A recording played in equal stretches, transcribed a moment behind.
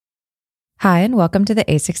Hi, and welcome to the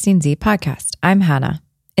a16z podcast. I'm Hanne.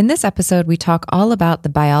 In this episode, we talk all about the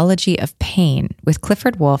biology of pain with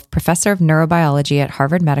Clifford Woolf, professor of neurobiology at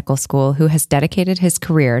Harvard Medical School, who has dedicated his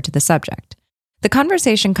career to the subject. The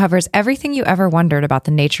conversation covers everything you ever wondered about the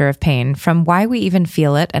nature of pain, from why we even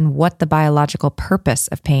feel it and what the biological purpose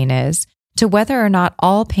of pain is, to whether or not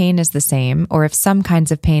all pain is the same, or if some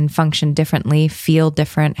kinds of pain function differently, feel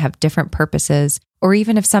different, have different purposes, or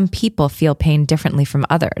even if some people feel pain differently from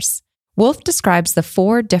others. Woolf describes the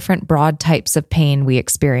 4 different broad types of pain we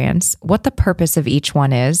experience, what the purpose of each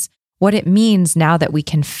one is, what it means now that we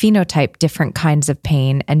can phenotype different kinds of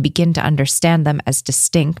pain and begin to understand them as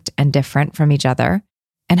distinct and different from each other,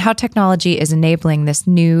 and how technology is enabling this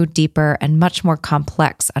new, deeper, and much more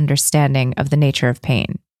complex understanding of the nature of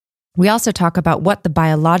pain. We also talk about what the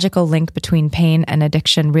biological link between pain and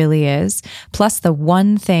addiction really is, plus the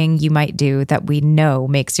one thing you might do that we know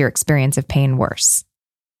makes your experience of pain worse.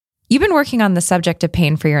 You've been working on the subject of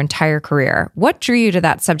pain for your entire career. What drew you to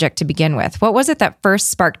that subject to begin with? What was it that first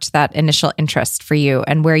sparked that initial interest for you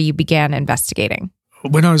and where you began investigating?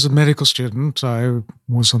 When I was a medical student, I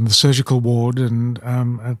was on the surgical ward, and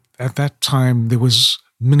at that time there was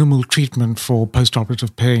minimal treatment for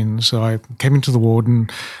post-operative pain. So I came into the ward and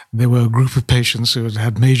there were a group of patients who had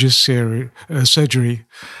had major surgery,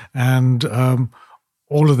 and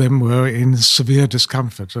all of them were in severe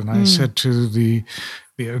discomfort. And I said to the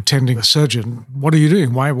attending surgeon, "What are you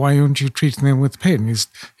doing? Why aren't you treating them with pain?" He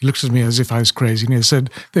looked at me as if I was crazy, and he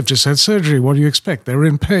said, "They've just had surgery. What do you expect? They're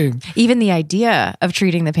in pain." Even the idea of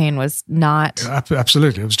treating the pain was not...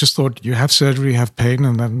 Absolutely. It was just thought, you have surgery, you have pain,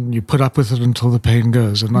 and then you put up with it until the pain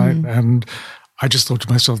goes. And I just thought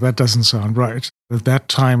to myself, that doesn't sound right. At that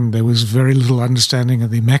time, there was very little understanding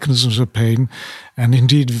of the mechanisms of pain, and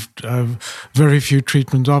indeed very few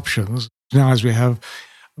treatment options. Now, as we have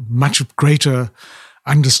much greater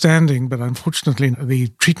understanding, but unfortunately the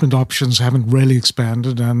treatment options haven't really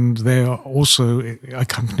expanded, and they are also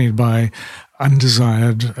accompanied by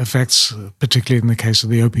undesired effects, particularly in the case of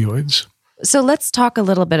the opioids. So let's talk a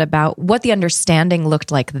little bit about what the understanding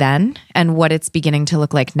looked like then and what it's beginning to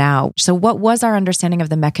look like now. So what was our understanding of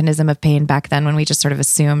the mechanism of pain back then when we just sort of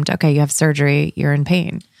assumed, okay, you have surgery, you're in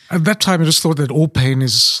pain? At that time, I just thought that all pain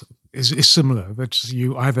is similar, that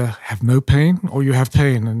you either have no pain or you have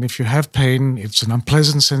pain. And if you have pain, it's an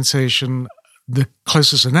unpleasant sensation. The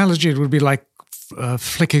closest analogy, it would be like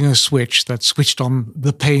flicking a switch that switched on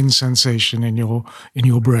the pain sensation in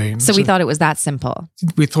your brain. So we thought it was that simple.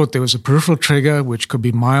 We thought there was a peripheral trigger, which could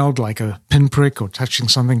be mild, like a pinprick or touching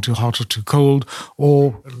something too hot or too cold,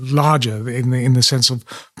 or larger in the sense of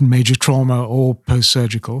major trauma or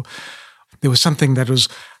post-surgical. There was something that was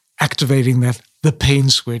activating the pain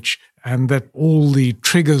switch, and that all the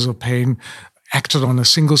triggers of pain acted on a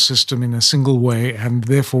single system in a single way, and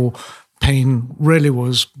therefore pain really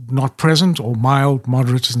was not present or mild,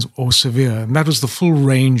 moderate, or severe. And that was the full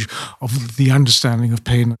range of the understanding of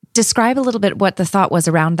pain. Describe a little bit what the thought was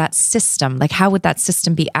around that system. Like, how would that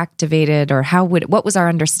system be activated, or what was our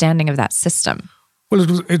understanding of that system? Well,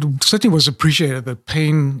 it certainly was appreciated that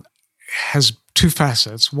pain has 2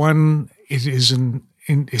 facets. One, it is an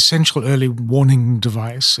essential early warning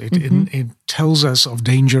device. It tells us of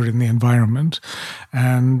danger in the environment,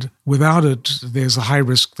 and without it, there's a high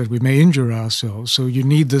risk that we may injure ourselves. So you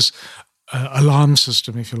need this alarm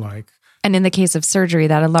system, if you like. And in the case of surgery,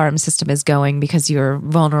 that alarm system is going because you're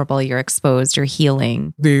vulnerable, you're exposed, you're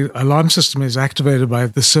healing. The alarm system is activated by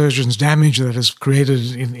the surgeon's damage that is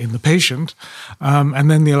created in the patient,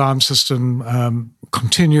 and then the alarm system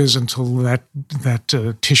continues until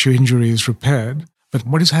that tissue injury is repaired. But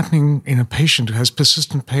what is happening in a patient who has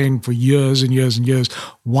persistent pain for years and years and years?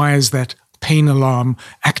 Why is that pain alarm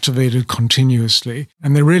activated continuously?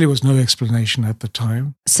 And there really was no explanation at the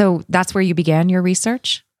time. So that's where you began your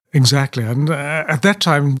research? Exactly. And at that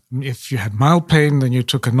time, if you had mild pain, then you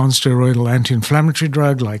took a non-steroidal anti-inflammatory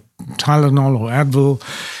drug like Tylenol or Advil.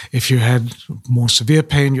 If you had more severe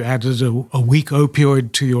pain, you added a weak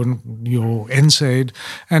opioid to your NSAID.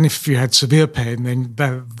 And if you had severe pain, then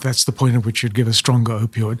that's the point at which you'd give a stronger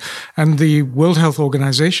opioid. And the World Health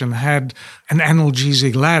Organization had an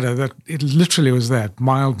analgesic ladder that it literally was that: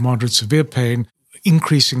 mild, moderate, severe pain,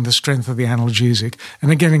 increasing the strength of the analgesic.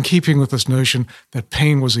 And again, in keeping with this notion that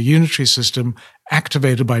pain was a unitary system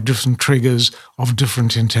activated by different triggers of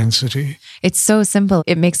different intensity. It's so simple.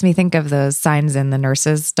 It makes me think of those signs in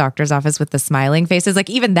the doctor's office with the smiling faces. Like,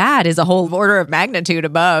 even that is a whole order of magnitude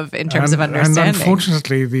above in terms of understanding. And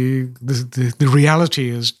unfortunately, the reality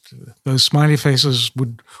is those smiley faces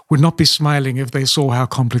would not be smiling if they saw how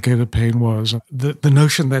complicated pain was. The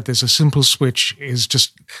notion that there's a simple switch is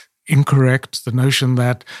just incorrect. The notion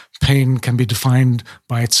that pain can be defined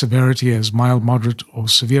by its severity as mild, moderate, or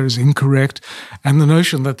severe is incorrect. And the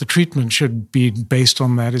notion that the treatment should be based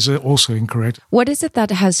on that is also incorrect. What is it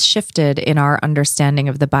that has shifted in our understanding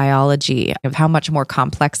of the biology, of how much more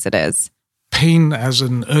complex it is? Pain as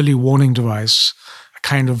an early warning device, a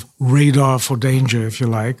kind of radar for danger, if you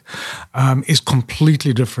like, is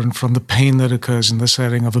completely different from the pain that occurs in the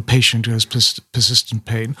setting of a patient who has persistent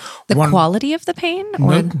pain. The quality of the pain?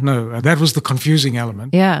 No, that was the confusing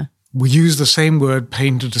element. Yeah. We use the same word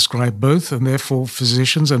pain to describe both, and therefore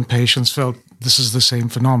physicians and patients felt this is the same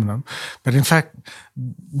phenomenon. But in fact,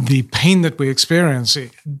 the pain that we experience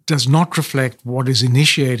does not reflect what is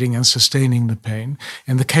initiating and sustaining the pain.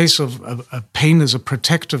 In the case of pain as a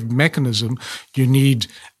protective mechanism, you need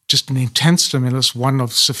just an intense stimulus, one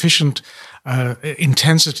of sufficient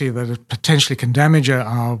intensity that it potentially can damage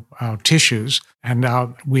our tissues. And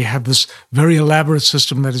we have this very elaborate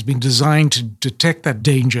system that has been designed to detect that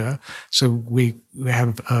danger. So we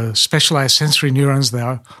have specialized sensory neurons that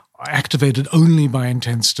are activated only by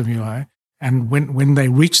intense stimuli. And when they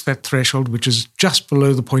reach that threshold, which is just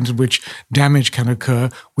below the point at which damage can occur,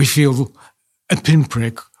 we feel a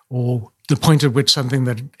pinprick, or the point at which something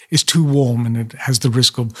that is too warm and it has the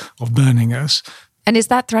risk of burning us. And is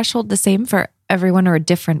that threshold the same for everyone or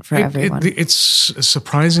different for everyone? It's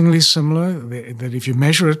surprisingly similar, that if you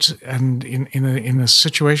measure it and in a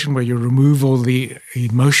situation where you remove all the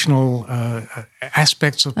emotional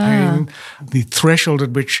aspects of pain, the threshold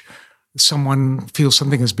at which someone feels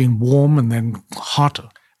something has been warm and then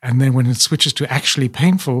hot, and then when it switches to actually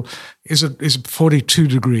painful, is 42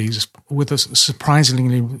 degrees with a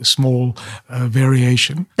surprisingly small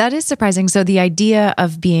variation. That is surprising. So the idea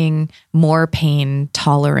of being more pain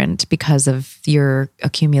tolerant because of your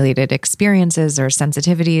accumulated experiences or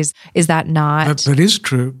sensitivities, is that not? That is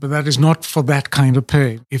true, but that is not for that kind of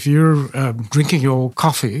pain. If you're drinking your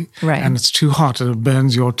coffee and it's too hot and it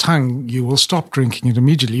burns your tongue, you will stop drinking it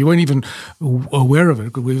immediately. You weren't even aware of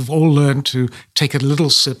it. We've all learned to take a little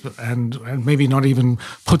sip and maybe not even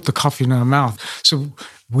put the coffee in our mouth. So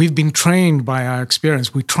we've been trained by our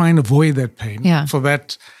experience. We try and avoid that pain. Yeah. For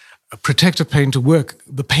that protective pain to work,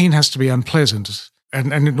 the pain has to be unpleasant.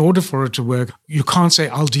 And in order for it to work, you can't say,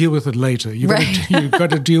 I'll deal with it later. You've got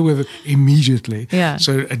to deal with it immediately. Yeah.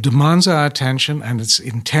 So it demands our attention, and it's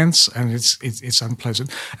intense, and it's unpleasant.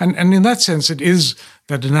 And in that sense, it is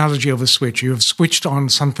that analogy of a switch. You have switched on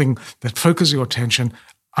something that focuses your attention.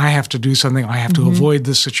 I have to do something. I have to avoid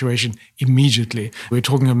this situation immediately. We're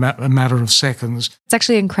talking a matter of seconds. It's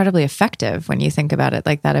actually incredibly effective when you think about it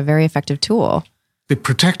like that, a very effective tool. The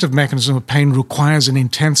protective mechanism of pain requires an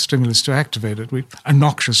intense stimulus to activate it, a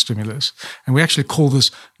noxious stimulus. And we actually call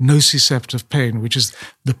this nociceptive pain, which is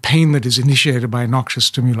the pain that is initiated by a noxious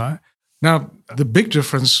stimuli. Now, the big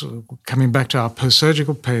difference, coming back to our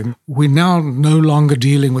post-surgical pain, we're now no longer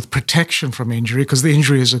dealing with protection from injury because the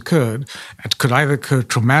injury has occurred. It could either occur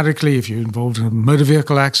traumatically if you're involved in a motor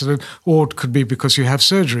vehicle accident, or it could be because you have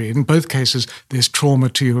surgery. In both cases, there's trauma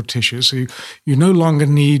to your tissue. So you no longer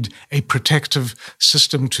need a protective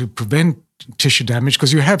system to prevent tissue damage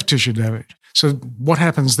because you have tissue damage. So what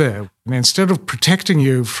happens there? Instead of protecting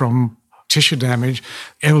you from tissue damage,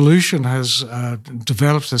 evolution has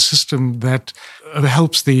developed a system that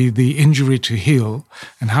helps the injury to heal.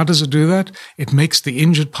 And how does it do that? It makes the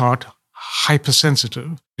injured part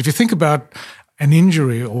hypersensitive. If you think about an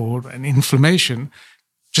injury or an inflammation,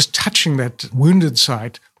 just touching that wounded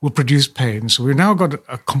site will produce pain. So we've now got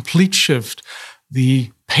a complete shift. The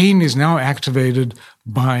pain is now activated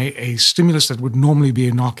by a stimulus that would normally be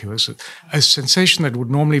innocuous, a sensation that would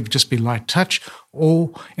normally just be light touch, or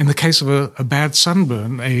in the case of a bad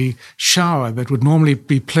sunburn, a shower that would normally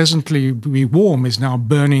be pleasantly warm is now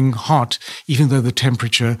burning hot, even though the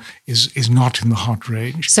temperature is not in the hot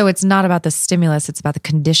range. So it's not about the stimulus, it's about the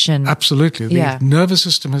condition. Absolutely. The nervous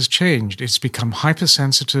system has changed. It's become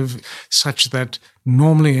hypersensitive such that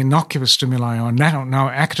normally innocuous stimuli are now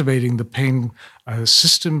activating the pain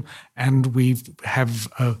system, and we have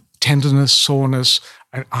tenderness, soreness,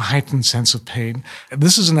 a heightened sense of pain.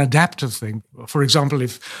 This is an adaptive thing. For example,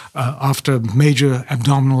 if after major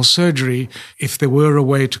abdominal surgery, if there were a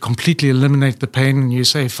way to completely eliminate the pain and you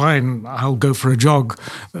say, fine, I'll go for a jog,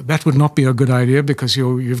 that would not be a good idea because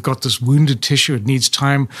you've got this wounded tissue. It needs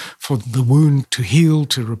time for the wound to heal,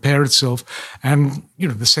 to repair itself. And,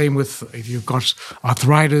 the same with if you've got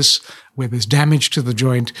arthritis, where there's damage to the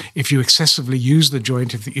joint. If you excessively use the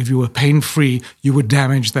joint, if you were pain-free, you would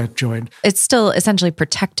damage that joint. It's still essentially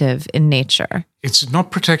protective in nature. It's not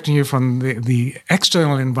protecting you from the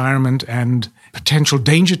external environment and potential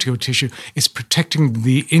danger to your tissue. It's protecting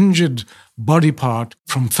the injured body part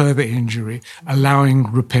from further injury,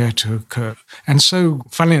 allowing repair to occur. And so,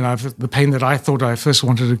 funnily enough, the pain that I thought I first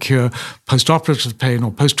wanted to cure, post-operative pain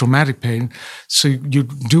or post-traumatic pain, so you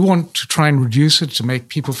do want to try and reduce it to make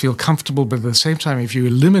people feel comfortable, but at the same time, if you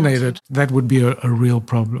eliminate it, that would be a real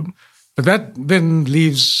problem. But that then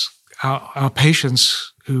leaves our patients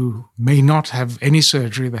who may not have any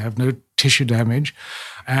surgery, they have no tissue damage,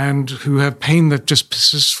 and who have pain that just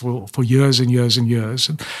persists for years and years and years.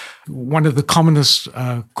 And one of the commonest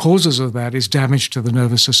causes of that is damage to the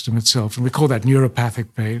nervous system itself, and we call that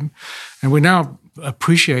neuropathic pain. And we now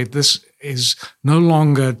appreciate this is no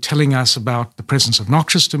longer telling us about the presence of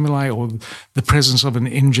noxious stimuli or the presence of an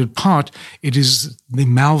injured part. It is the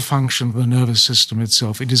malfunction of the nervous system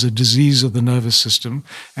itself. It is a disease of the nervous system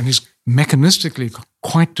and is mechanistically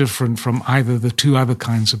quite different from either the two other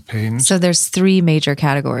kinds of pains. So there's three major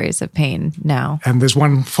categories of pain now. And there's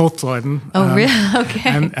one fourth one. Oh, really? Okay.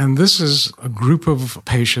 And this is a group of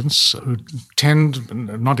patients who tend,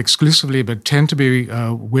 not exclusively, but tend to be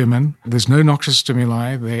women. There's no noxious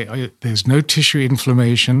stimuli. There's no tissue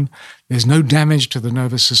inflammation. There's no damage to the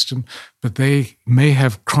nervous system, but they may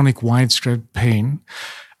have chronic widespread pain.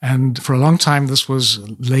 And for a long time, this was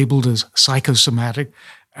labeled as psychosomatic.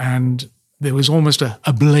 And there was almost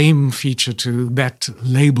a blame feature to that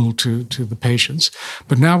label to the patients.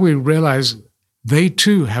 But now we realize they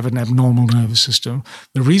too have an abnormal nervous system.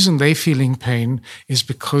 The reason they're feeling pain is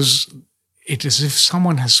because it is as if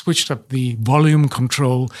someone has switched up the volume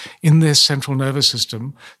control in their central nervous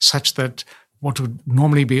system such that what would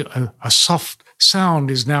normally be a soft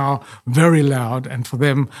sound is now very loud, and for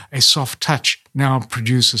them, a soft touch now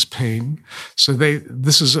produces pain. So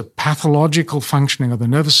this is a pathological functioning of the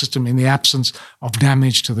nervous system in the absence of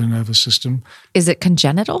damage to the nervous system. Is it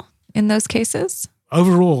congenital in those cases?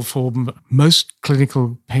 Overall, for most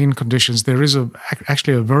clinical pain conditions, there is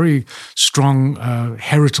actually a very strong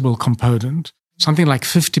heritable component. Something like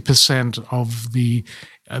 50% of the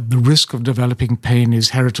risk of developing pain is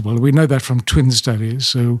heritable. We know that from twin studies.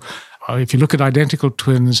 So if you look at identical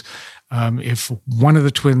twins, if one of the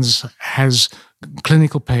twins has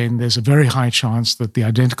clinical pain, there's a very high chance that the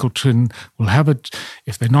identical twin will have it.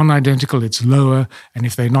 If they're non-identical, it's lower. And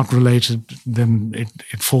if they're not related, then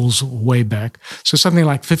it falls way back. So something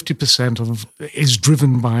like 50% is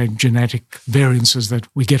driven by genetic variances that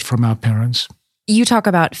we get from our parents. You talk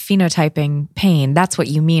about phenotyping pain. That's what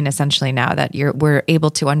you mean essentially now, that we're able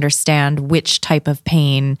to understand which type of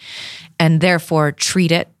pain and therefore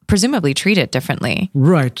presumably treat it differently.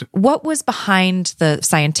 Right. What was behind the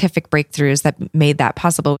scientific breakthroughs that made that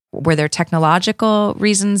possible? Were there technological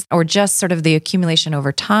reasons or just sort of the accumulation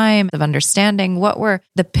over time of understanding? What were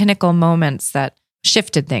the pinnacle moments that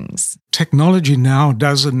shifted things? Technology now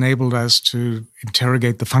does enable us to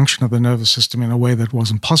interrogate the function of the nervous system in a way that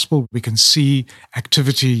wasn't possible. We can see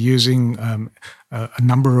activity using a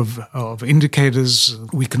number of indicators.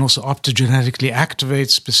 We can also optogenetically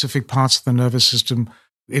activate specific parts of the nervous system.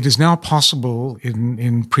 It is now possible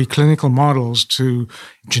in preclinical models to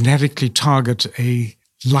genetically target a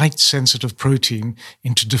light-sensitive protein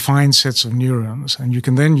into defined sets of neurons, and you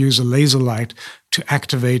can then use a laser light to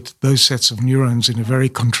activate those sets of neurons in a very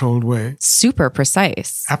controlled way. Super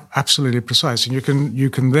precise. Absolutely precise. And you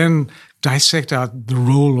can then dissect out the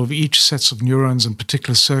role of each sets of neurons and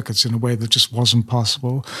particular circuits in a way that just wasn't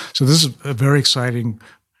possible. So this is a very exciting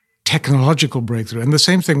technological breakthrough. And the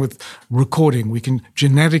same thing with recording. We can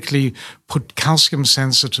genetically put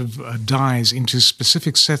calcium-sensitive dyes into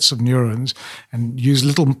specific sets of neurons and use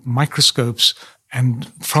little microscopes, and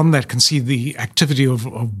from that can see the activity of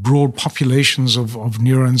broad populations of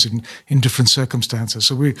neurons in different circumstances.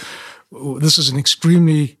 So this is an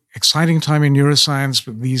extremely exciting time in neuroscience,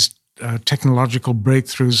 but these technological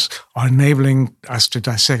breakthroughs are enabling us to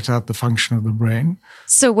dissect out the function of the brain.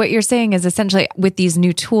 So what you're saying is essentially with these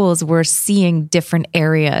new tools, we're seeing different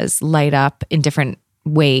areas light up in different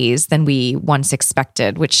ways than we once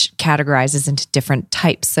expected, which categorizes into different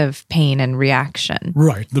types of pain and reaction.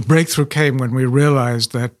 Right. The breakthrough came when we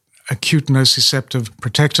realized that acute nociceptive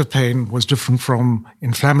protective pain was different from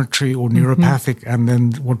inflammatory or neuropathic, and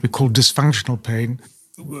then what we call dysfunctional pain.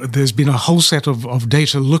 There's been a whole set of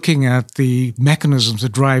data looking at the mechanisms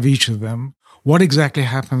that drive each of them. What exactly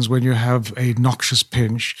happens when you have a noxious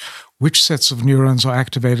pinch? Which sets of neurons are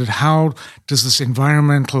activated? How does this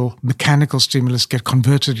environmental mechanical stimulus get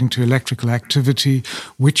converted into electrical activity?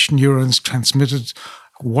 Which neurons transmit it?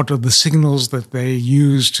 What are the signals that they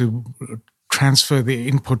use to transfer the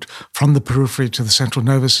input from the periphery to the central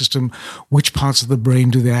nervous system? Which parts of the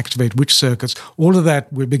brain do they activate? Which circuits? All of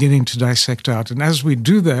that we're beginning to dissect out. And as we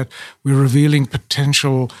do that, we're revealing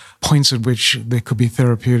potential points at which there could be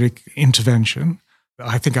therapeutic intervention.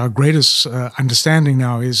 I think our greatest understanding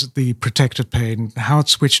now is the protected pain, how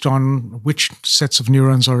it's switched on, which sets of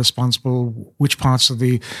neurons are responsible, which parts of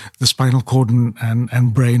the spinal cord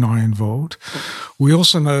and brain are involved. We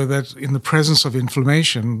also know that in the presence of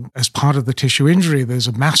inflammation, as part of the tissue injury, there's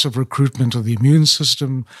a massive recruitment of the immune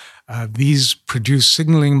system. These produce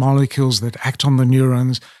signaling molecules that act on the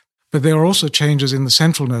neurons. But there are also changes in the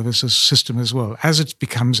central nervous system as well. As it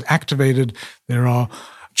becomes activated, there are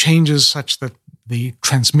changes such that the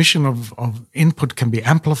transmission of input can be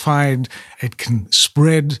amplified, it can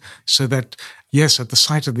spread, so that, yes, at the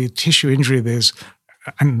site of the tissue injury, there's,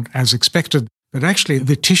 and as expected, but actually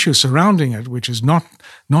the tissue surrounding it, which is not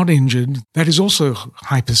injured, that is also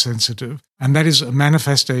hypersensitive. And that is a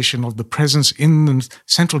manifestation of the presence in the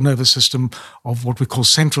central nervous system of what we call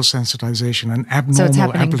central sensitization and abnormal amplification. So it's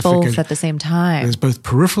happening both at the same time. There's both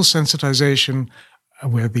peripheral sensitization,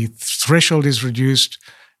 where the threshold is reduced,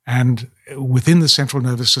 and within the central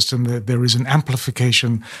nervous system, there is an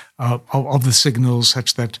amplification of the signals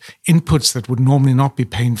such that inputs that would normally not be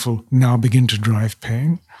painful now begin to drive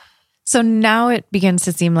pain. So now it begins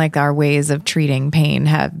to seem like our ways of treating pain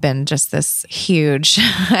have been just this huge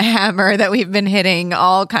hammer that we've been hitting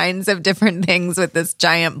all kinds of different things with this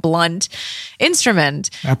giant blunt instrument.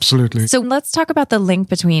 Absolutely. So let's talk about the link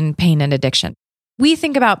between pain and addiction. We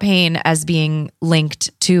think about pain as being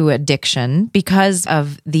linked to addiction because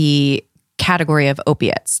of the category of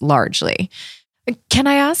opiates, largely. Can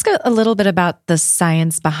I ask a little bit about the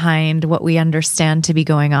science behind what we understand to be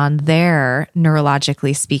going on there,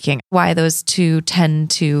 neurologically speaking? Why those two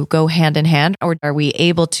tend to go hand in hand, or are we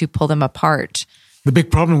able to pull them apart? The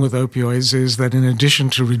big problem with opioids is that in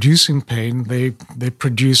addition to reducing pain, they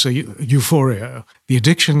produce a euphoria. The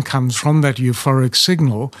addiction comes from that euphoric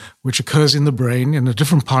signal, which occurs in the brain, in a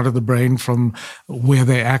different part of the brain from where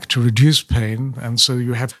they act to reduce pain. And so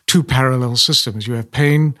you have two parallel systems. You have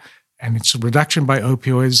pain, and it's a reduction by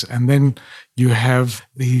opioids, and then you have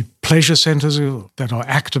the pleasure centers that are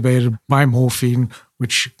activated by morphine,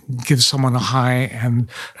 which gives someone a high, and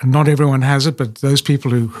not everyone has it, but those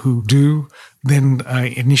people who do then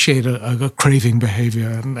initiate a craving behavior.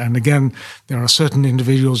 And again, there are certain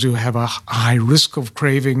individuals who have a high risk of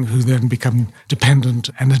craving who then become dependent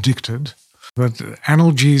and addicted. But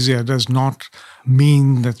analgesia does not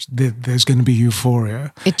mean that there's going to be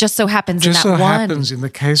euphoria. It just so happens in that one. Just so happens in the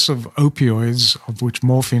case of opioids, of which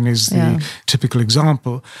morphine is the typical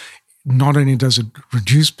example, not only does it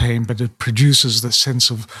reduce pain, but it produces the sense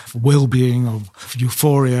of well-being, of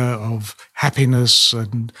euphoria, of happiness.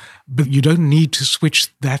 But you don't need to switch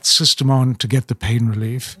that system on to get the pain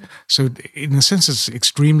relief. So in a sense, it's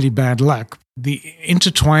extremely bad luck. The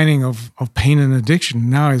intertwining of pain and addiction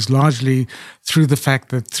now is largely through the fact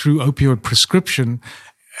that through opioid prescription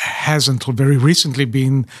has until very recently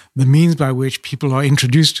been the means by which people are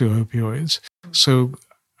introduced to opioids. So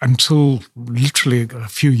until literally a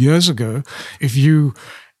few years ago, if you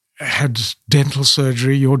had dental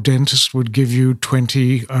surgery, your dentist would give you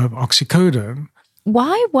 20 oxycodone.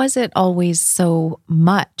 Why was it always so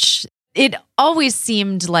much? It always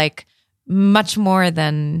seemed like much more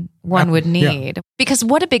than one would need. Yeah. Because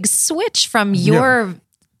what a big switch from your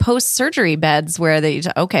post-surgery beds where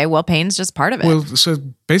pain's just part of it. Well, so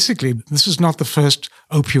basically, this is not the first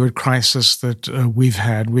opioid crisis that we've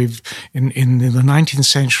had. In the 19th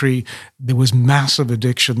century, there was massive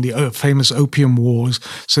addiction, the famous opium wars.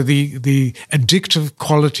 So the addictive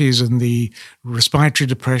qualities and the respiratory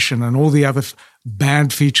depression and all the other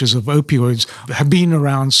bad features of opioids have been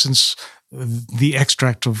around since the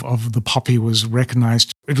extract of the poppy was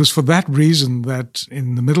recognized. It was for that reason that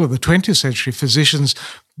in the middle of the 20th century, physicians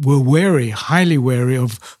were highly wary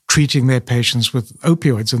of treating their patients with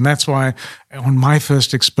opioids. And that's why on my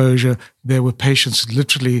first exposure, there were patients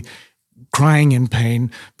literally crying in pain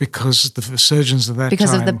because the surgeons at that time...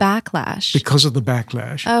 Because of the backlash. Because of the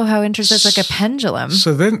backlash. Oh, how interesting. It's like a pendulum.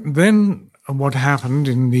 So then what happened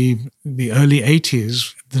in the early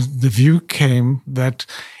 80s, the view came that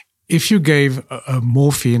if you gave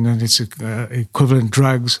morphine and its equivalent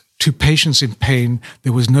drugs to patients in pain,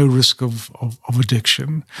 there was no risk of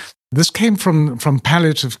addiction. This came from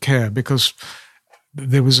palliative care because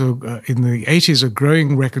there was in the 80s a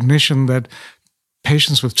growing recognition that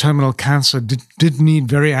patients with terminal cancer did need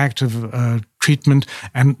very active treatment,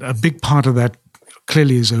 and a big part of that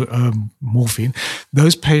clearly is morphine.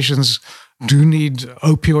 Those patients do need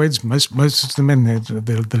opioids, most of them in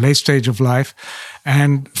the late stage of life.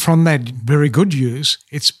 And from that very good use,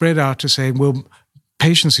 it spread out to say, well,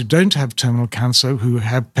 patients who don't have terminal cancer, who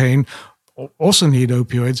have pain, also need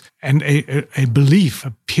opioids. And a belief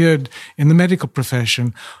appeared in the medical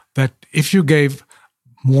profession that if you gave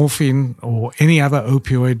morphine or any other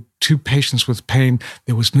opioid to patients with pain,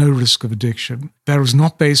 there was no risk of addiction. That was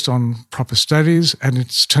not based on proper studies, and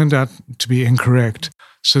it's turned out to be incorrect.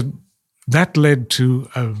 So that led to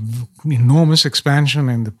an enormous expansion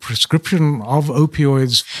in the prescription of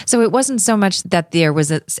opioids. So it wasn't so much that there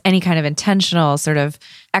was any kind of intentional sort of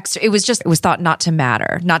extra, it was thought not to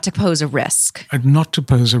matter, not to pose a risk. Not to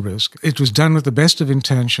pose a risk. It was done with the best of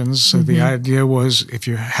intentions. So the idea was, if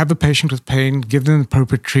you have a patient with pain, give them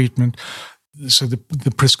appropriate treatment. So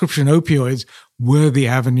the prescription opioids were the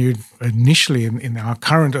avenue initially in our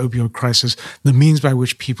current opioid crisis, the means by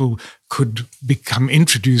which people could become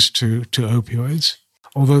introduced to opioids.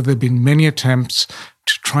 Although there have been many attempts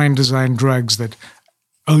to try and design drugs that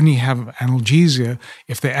only have analgesia,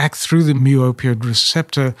 if they act through the mu-opioid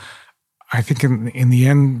receptor, I think in the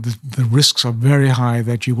end, the risks are very high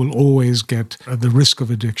that you will always get the risk of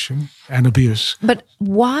addiction and abuse. But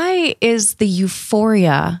why is the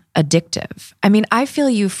euphoria addictive? I mean, I feel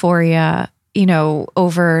euphoria,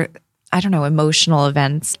 over, emotional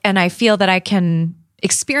events, and I feel that I can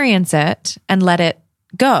experience it and let it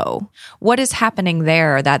go. What is happening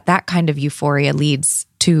there that kind of euphoria leads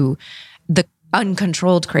to the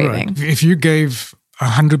uncontrolled craving? Right. If you gave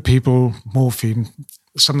 100 people morphine,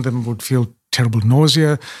 some of them would feel terrible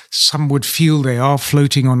nausea. Some would feel they are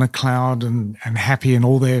floating on a cloud and happy and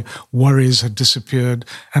all their worries had disappeared,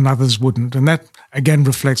 and others wouldn't. And that, again,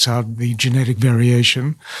 reflects out the genetic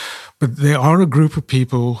variation. But there are a group of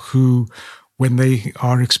people who, when they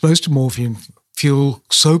are exposed to morphine, feel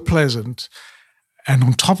so pleasant. And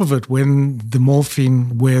on top of it, when the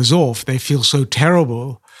morphine wears off, they feel so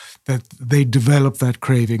terrible that they develop that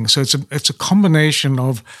craving. So it's a combination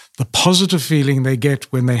of the positive feeling they get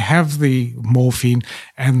when they have the morphine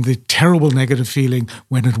and the terrible negative feeling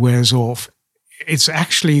when it wears off. It's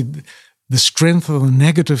actually the strength of the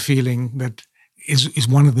negative feeling that is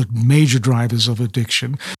one of the major drivers of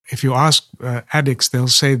addiction. If you ask addicts, they'll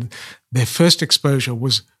say their first exposure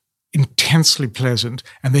was intensely pleasant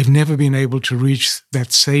and they've never been able to reach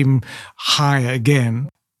that same high again.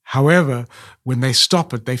 However, when they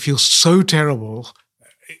stop it, they feel so terrible,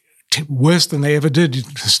 worse than they ever did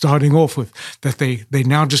starting off with, that they're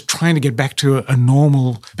now just trying to get back to a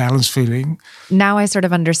normal, balanced feeling. Now I sort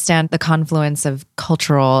of understand the confluence of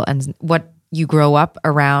cultural and what you grow up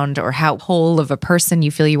around or how whole of a person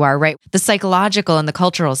you feel you are, right? The psychological and the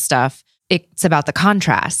cultural stuff, it's about the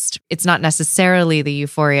contrast. It's not necessarily the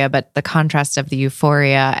euphoria, but the contrast of the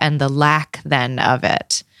euphoria and the lack then of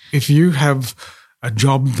it. If you have a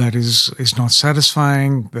job that is not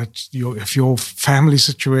satisfying, that if your family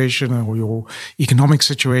situation or your economic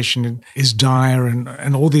situation is dire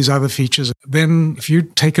and all these other features, then if you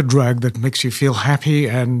take a drug that makes you feel happy,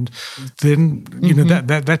 and then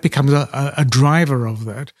that becomes a driver of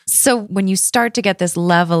that. So when you start to get this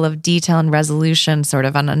level of detail and resolution sort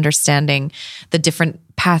of on understanding the different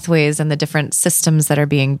pathways and the different systems that are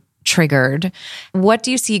being triggered, what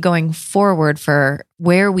do you see going forward for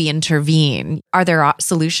where we intervene? Are there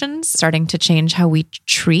solutions starting to change how we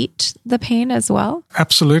treat the pain as well?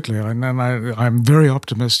 Absolutely. And I'm very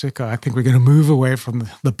optimistic. I think we're going to move away from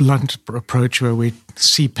the blunt approach where we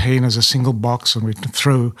see pain as a single box and we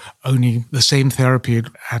throw only the same therapy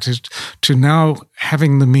at it, to now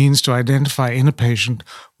having the means to identify in a patient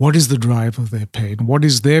what is the drive of their pain, what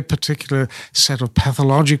is their particular set of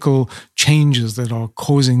pathological changes that are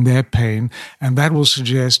causing their pain, and that will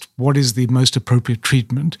suggest what is the most appropriate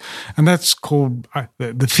treatment. And that's called,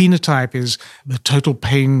 the phenotype is the total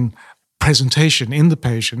pain presentation in the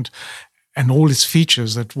patient and all its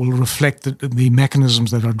features that will reflect the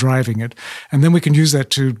mechanisms that are driving it. And then we can use that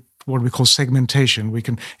to what we call segmentation. We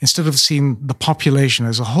can, instead of seeing the population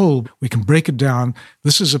as a whole, we can break it down.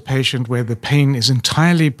 This is a patient where the pain is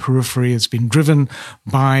entirely periphery. It's been driven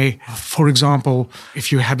by, for example,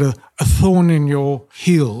 if you had a thorn in your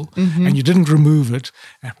heel and you didn't remove it,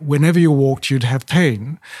 whenever you walked, you'd have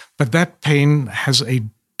pain. But that pain has a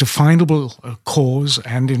definable cause,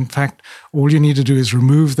 and in fact, all you need to do is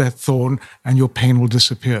remove that thorn and your pain will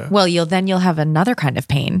disappear. Well, you'll have another kind of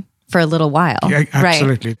pain for a little while. Yeah,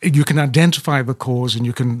 absolutely. Right. You can identify the cause and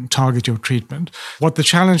you can target your treatment. What the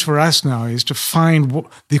challenge for us now is to find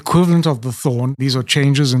the equivalent of the thorn. These are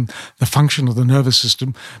changes in the function of the nervous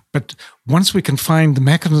system. But once we can find the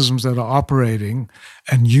mechanisms that are operating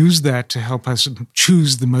and use that to help us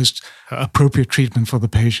choose the most appropriate treatment for the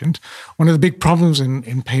patient, one of the big problems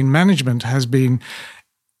in pain management has been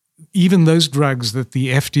even those drugs that the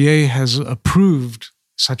FDA has approved,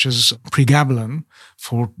 such as pregabalin,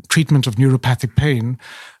 for treatment of neuropathic pain,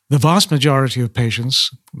 the vast majority of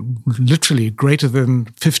patients, literally greater than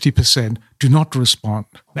 50%, do not respond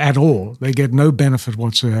at all. They get no benefit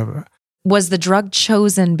whatsoever. Was the drug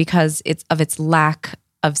chosen because of its lack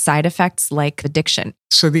of side effects like addiction?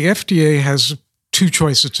 So the FDA has two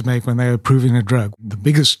choices to make when they're approving a drug. The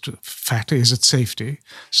biggest factor is its safety.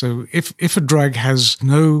 So if a drug has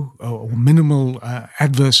no or minimal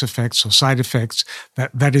adverse effects or side effects,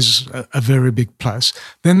 that is a very big plus.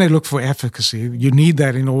 Then they look for efficacy. You need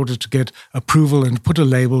that in order to get approval and put a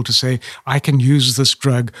label to say, I can use this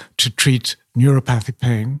drug to treat neuropathic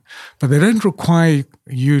pain, but they don't require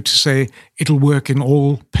you to say it'll work in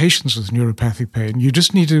all patients with neuropathic pain. You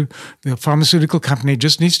just need to, the pharmaceutical company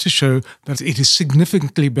just needs to show that it is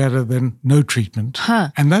significantly better than no treatment.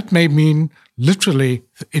 And that may mean literally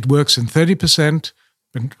it works in 30%,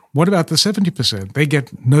 but what about the 70%? They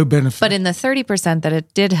get no benefit. But in the 30% that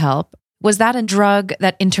it did help, was that a drug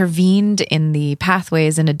that intervened in the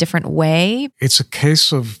pathways in a different way? It's a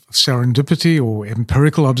case of serendipity or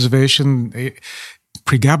empirical observation.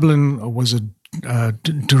 Pregabalin was a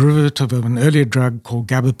derivative of an earlier drug called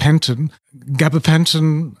gabapentin.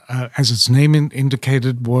 Gabapentin, as its name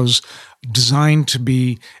indicated, was designed to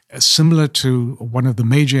be similar to one of the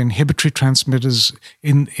major inhibitory transmitters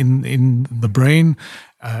in the brain.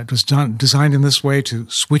 It was designed in this way to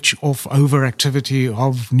switch off overactivity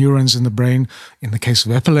of neurons in the brain in the case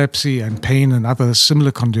of epilepsy and pain and other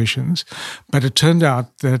similar conditions. But it turned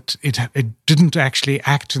out that it didn't actually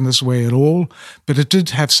act in this way at all, but it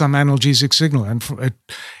did have some analgesic signal. And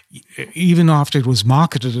even after it was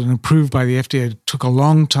marketed and approved by the FDA, it took a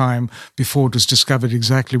long time before it was discovered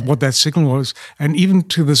exactly what that signal was. And even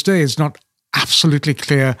to this day, it's not absolutely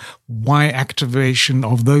clear why activation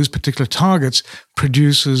of those particular targets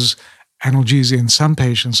produces analgesia in some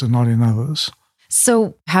patients and not in others.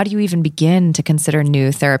 So how do you even begin to consider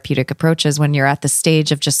new therapeutic approaches when you're at the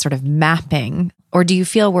stage of just sort of mapping? Or do you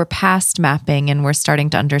feel we're past mapping and we're starting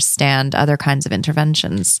to understand other kinds of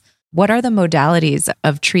interventions? What are the modalities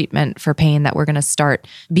of treatment for pain that we're going to start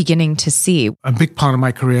beginning to see? A big part of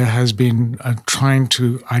my career has been trying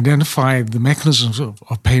to identify the mechanisms of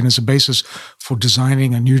pain as a basis for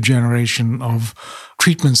designing a new generation of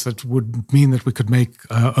treatments that would mean that we could make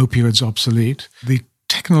opioids obsolete. The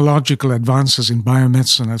technological advances in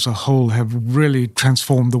biomedicine as a whole have really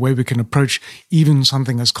transformed the way we can approach even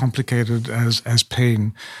something as complicated as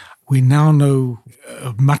pain. We now know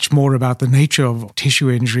much more about the nature of tissue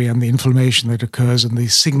injury and the inflammation that occurs and the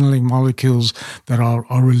signaling molecules that are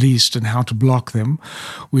released and how to block them.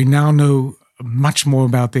 We now know much more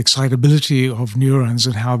about the excitability of neurons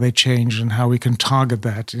and how they change and how we can target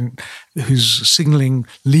that, whose signaling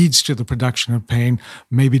leads to the production of pain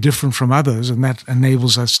may be different from others, and that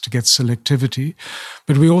enables us to get selectivity.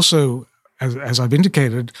 But we also, as I've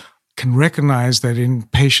indicated, can recognize that in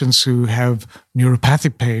patients who have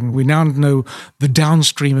neuropathic pain, we now know the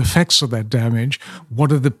downstream effects of that damage.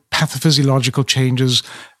 What are the pathophysiological changes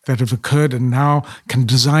that have occurred, and now can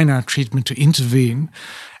design our treatment to intervene.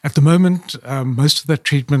 At the moment, most of that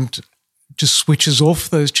treatment just switches off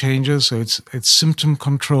those changes, so it's symptom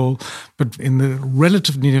control. But in the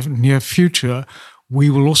relative near future, we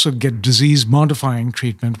will also get disease-modifying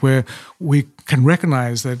treatment where we can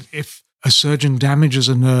recognize that if a surgeon damages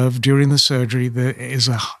a nerve during the surgery, there is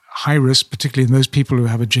a high risk, particularly in those people who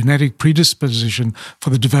have a genetic predisposition for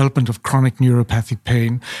the development of chronic neuropathic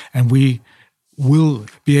pain. And we will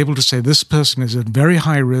be able to say this person is at very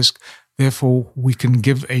high risk, therefore we can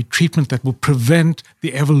give a treatment that will prevent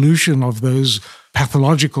the evolution of those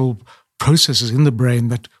pathological processes in the brain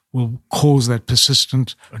that will cause that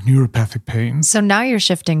persistent neuropathic pain. So now you're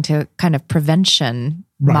shifting to kind of prevention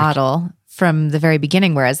model from the very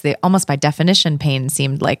beginning, whereas almost by definition, pain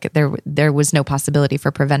seemed like there was no possibility for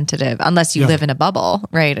preventative unless you live in a bubble,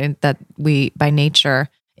 right? And that we, by nature,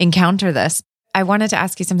 encounter this. I wanted to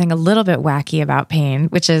ask you something a little bit wacky about pain,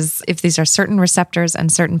 which is if these are certain receptors and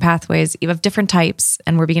certain pathways, you have different types,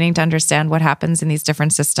 and we're beginning to understand what happens in these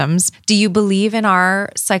different systems. Do you believe in our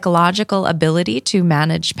psychological ability to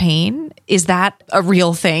manage pain? Is that a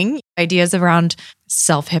real thing? ideas around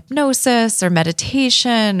self-hypnosis or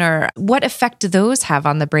meditation, or what effect do those have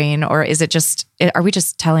on the brain? Or are we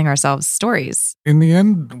just telling ourselves stories? In the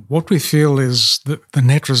end, what we feel is the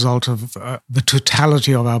net result of the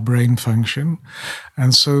totality of our brain function.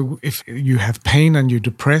 And so if you have pain and you're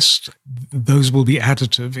depressed, those will be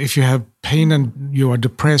additive. If you have pain and you are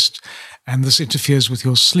depressed and this interferes with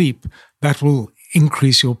your sleep, that will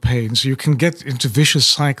increase your pain. So you can get into vicious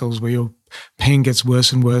cycles where your pain gets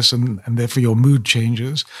worse and worse, and therefore your mood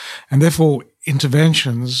changes. And therefore,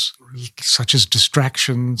 interventions such as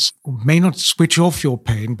distractions may not switch off your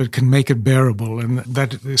pain, but can make it bearable. And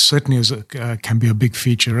that certainly can be a big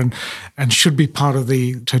feature and should be part of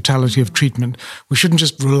the totality of treatment. We shouldn't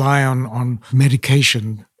just rely on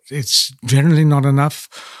medication. It's generally not enough.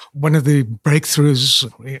 One of the breakthroughs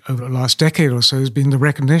over the last decade or so has been the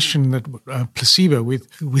recognition that placebo,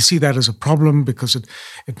 we see that as a problem because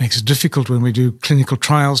it makes it difficult when we do clinical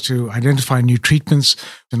trials to identify new treatments.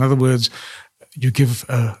 In other words, you give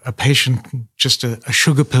a patient just a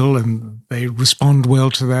sugar pill and they respond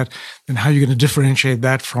well to that, then how are you going to differentiate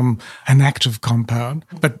that from an active compound?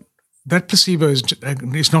 But that placebo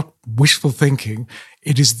is not wishful thinking.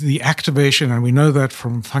 It is the activation, and we know that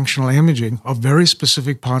from functional imaging, of very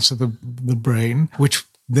specific parts of the brain, which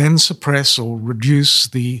then suppress or reduce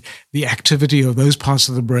the activity of those parts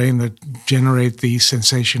of the brain that generate the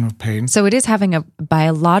sensation of pain. So it is having a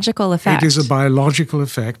biological effect. It is a biological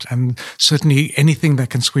effect, and certainly anything that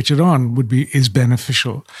can switch it on is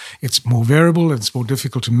beneficial. It's more variable, it's more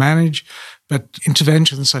difficult to manage, but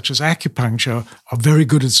interventions such as acupuncture are very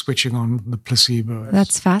good at switching on the placebo.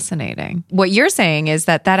 That's fascinating. What you're saying is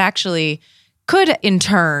that actually could, in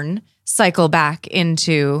turn, cycle back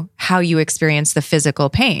into how you experience the physical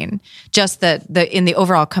pain, just that in the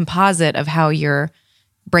overall composite of how your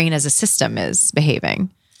brain as a system is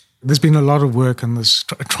behaving. There's been a lot of work on this,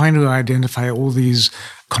 trying to identify all these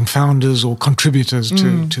confounders or contributors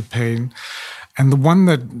to pain. And the one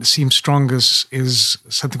that seems strongest is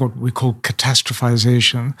something what we call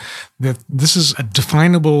catastrophization, that this is a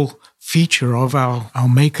definable feature of our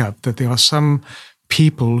makeup, that there are some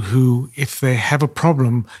people who, if they have a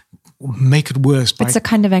problem, make it worse. It's a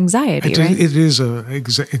kind of anxiety, right? It is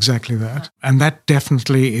exactly that. And that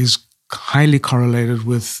definitely is highly correlated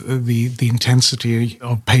with the intensity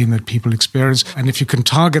of pain that people experience. And if you can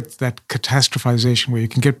target that catastrophization, where you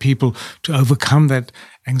can get people to overcome that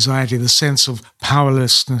anxiety, the sense of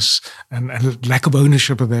powerlessness and lack of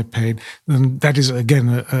ownership of their pain, then that is, again,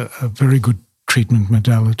 a very good treatment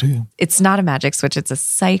modality. It's not a magic switch. It's a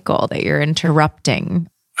cycle that you're interrupting.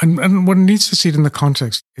 And one needs to see it in the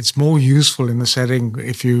context. It's more useful in the setting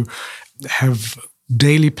if you have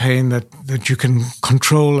daily pain that you can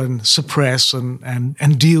control and suppress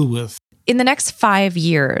and deal with. In the next 5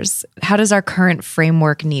 years, how does our current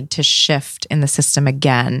framework need to shift in the system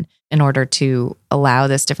again in order to allow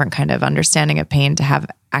this different kind of understanding of pain to have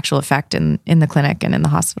actual effect in the clinic and in the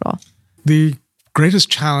hospital? The greatest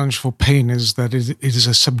challenge for pain is that it is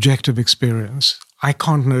a subjective experience. I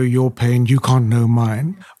can't know your pain, you can't know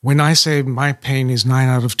mine. When I say my pain is 9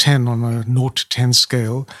 out of 10 on a 0 to 10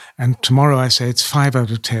 scale, and tomorrow I say it's 5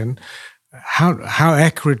 out of 10, how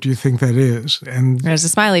accurate do you think that is? And there's the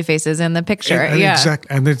smiley faces in the picture.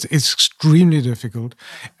 Exactly. And it's extremely difficult.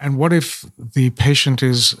 And what if the patient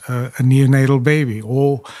is a neonatal baby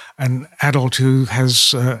or an adult who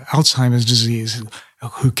has Alzheimer's disease,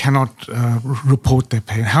 who cannot report their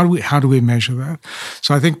pain? How do we measure that?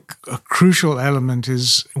 So I think a crucial element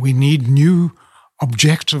is we need new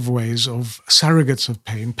objective ways of surrogates of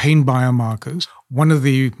pain biomarkers. One of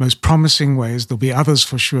the most promising ways, there'll be others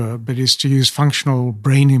for sure, but is to use functional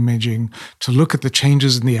brain imaging to look at the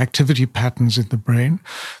changes in the activity patterns in the brain.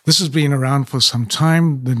 This has been around for some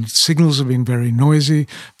time. The signals have been very noisy,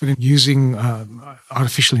 but in using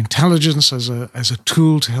artificial intelligence as a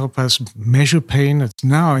tool to help us measure pain, it's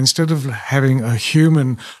now, instead of having a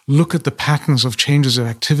human look at the patterns of changes of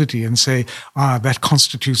activity and say, that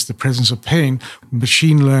constitutes the presence of pain,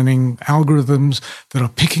 machine learning algorithms that are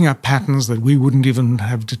picking up patterns that we wouldn't even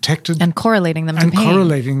have detected. And correlating them to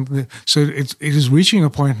pain. So it is reaching a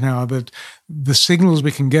point now that the signals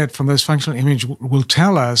we can get from those functional images will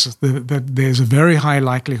tell us that there's a very high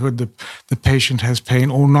likelihood that the patient has pain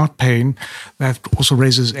or not pain. That also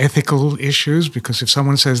raises ethical issues, because if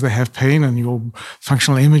someone says they have pain and your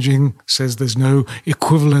functional imaging says there's no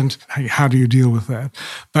equivalent, how do you deal with that?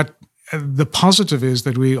 But the positive is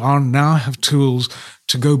that we now have tools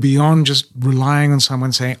to go beyond just relying on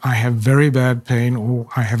someone saying, I have very bad pain or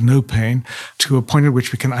I have no pain, to a point at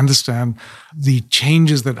which we can understand the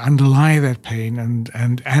changes that underlie that pain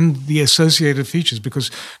and the associated features.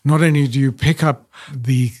 Because not only do you pick up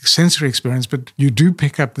the sensory experience, but you do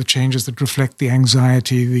pick up the changes that reflect the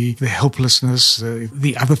anxiety, the helplessness,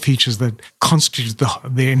 the other features that constitute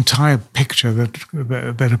the entire picture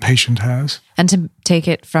that a patient has. And to take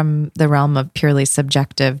it from the realm of purely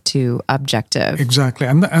subjective to objective. Exactly.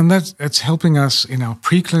 And that's helping us in our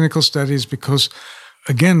preclinical studies because,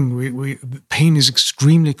 again, pain is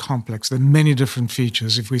extremely complex. There are many different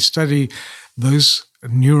features. If we study those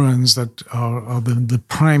neurons that are the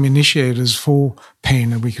prime initiators for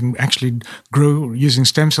pain, and we can actually grow using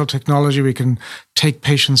stem cell technology, we can take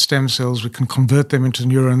patient stem cells, we can convert them into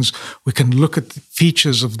neurons, we can look at the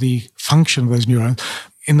features of the function of those neurons.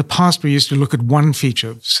 In the past, we used to look at one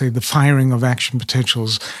feature, say the firing of action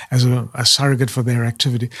potentials as a surrogate for their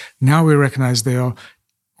activity. Now we recognize there are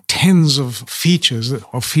tens of features,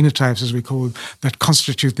 or phenotypes as we call it, that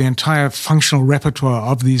constitute the entire functional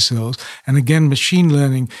repertoire of these cells. And again, machine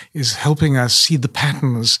learning is helping us see the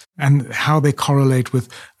patterns and how they correlate with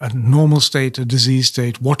a normal state, a disease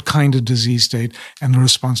state, what kind of disease state, and the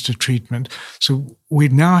response to treatment. So we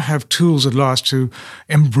now have tools at last to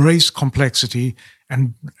embrace complexity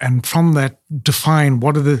and from that define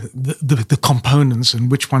what are the components and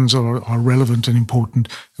which ones are relevant and important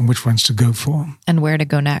and which ones to go for. And where to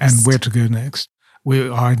go next. We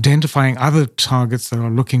are identifying other targets that are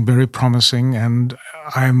looking very promising, and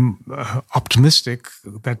I'm optimistic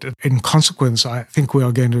that in consequence, I think we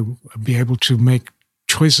are going to be able to make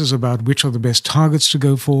choices about which are the best targets to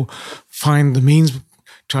go for, find the means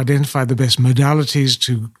to identify the best modalities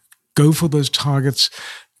to go for those targets,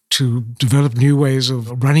 to develop new ways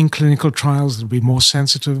of running clinical trials that will be more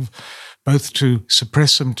sensitive, both to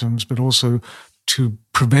suppress symptoms, but also to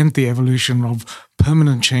prevent the evolution of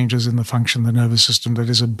permanent changes in the function of the nervous system that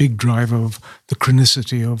is a big driver of the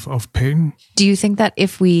chronicity of pain. Do you think that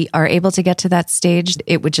if we are able to get to that stage,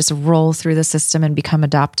 it would just roll through the system and become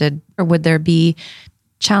adopted? Or would there be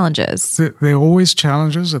challenges? There are always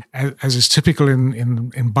challenges. As is typical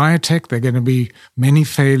in biotech, there are going to be many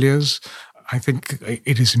failures. I think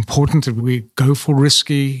it is important that we go for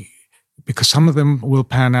risky because some of them will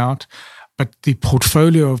pan out, but the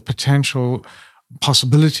portfolio of potential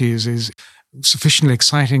possibilities is sufficiently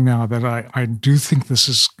exciting now that I do think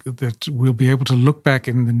that we'll be able to look back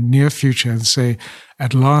in the near future and say,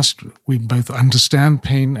 at last, we both understand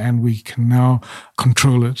pain and we can now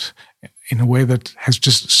control it in a way that has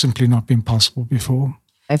just simply not been possible before.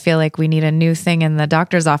 I feel like we need a new thing in the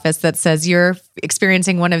doctor's office that says you're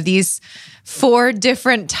experiencing one of these 4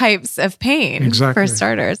 different types of pain, exactly, for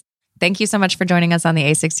starters. Thank you so much for joining us on the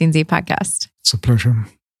A16Z podcast. It's a pleasure.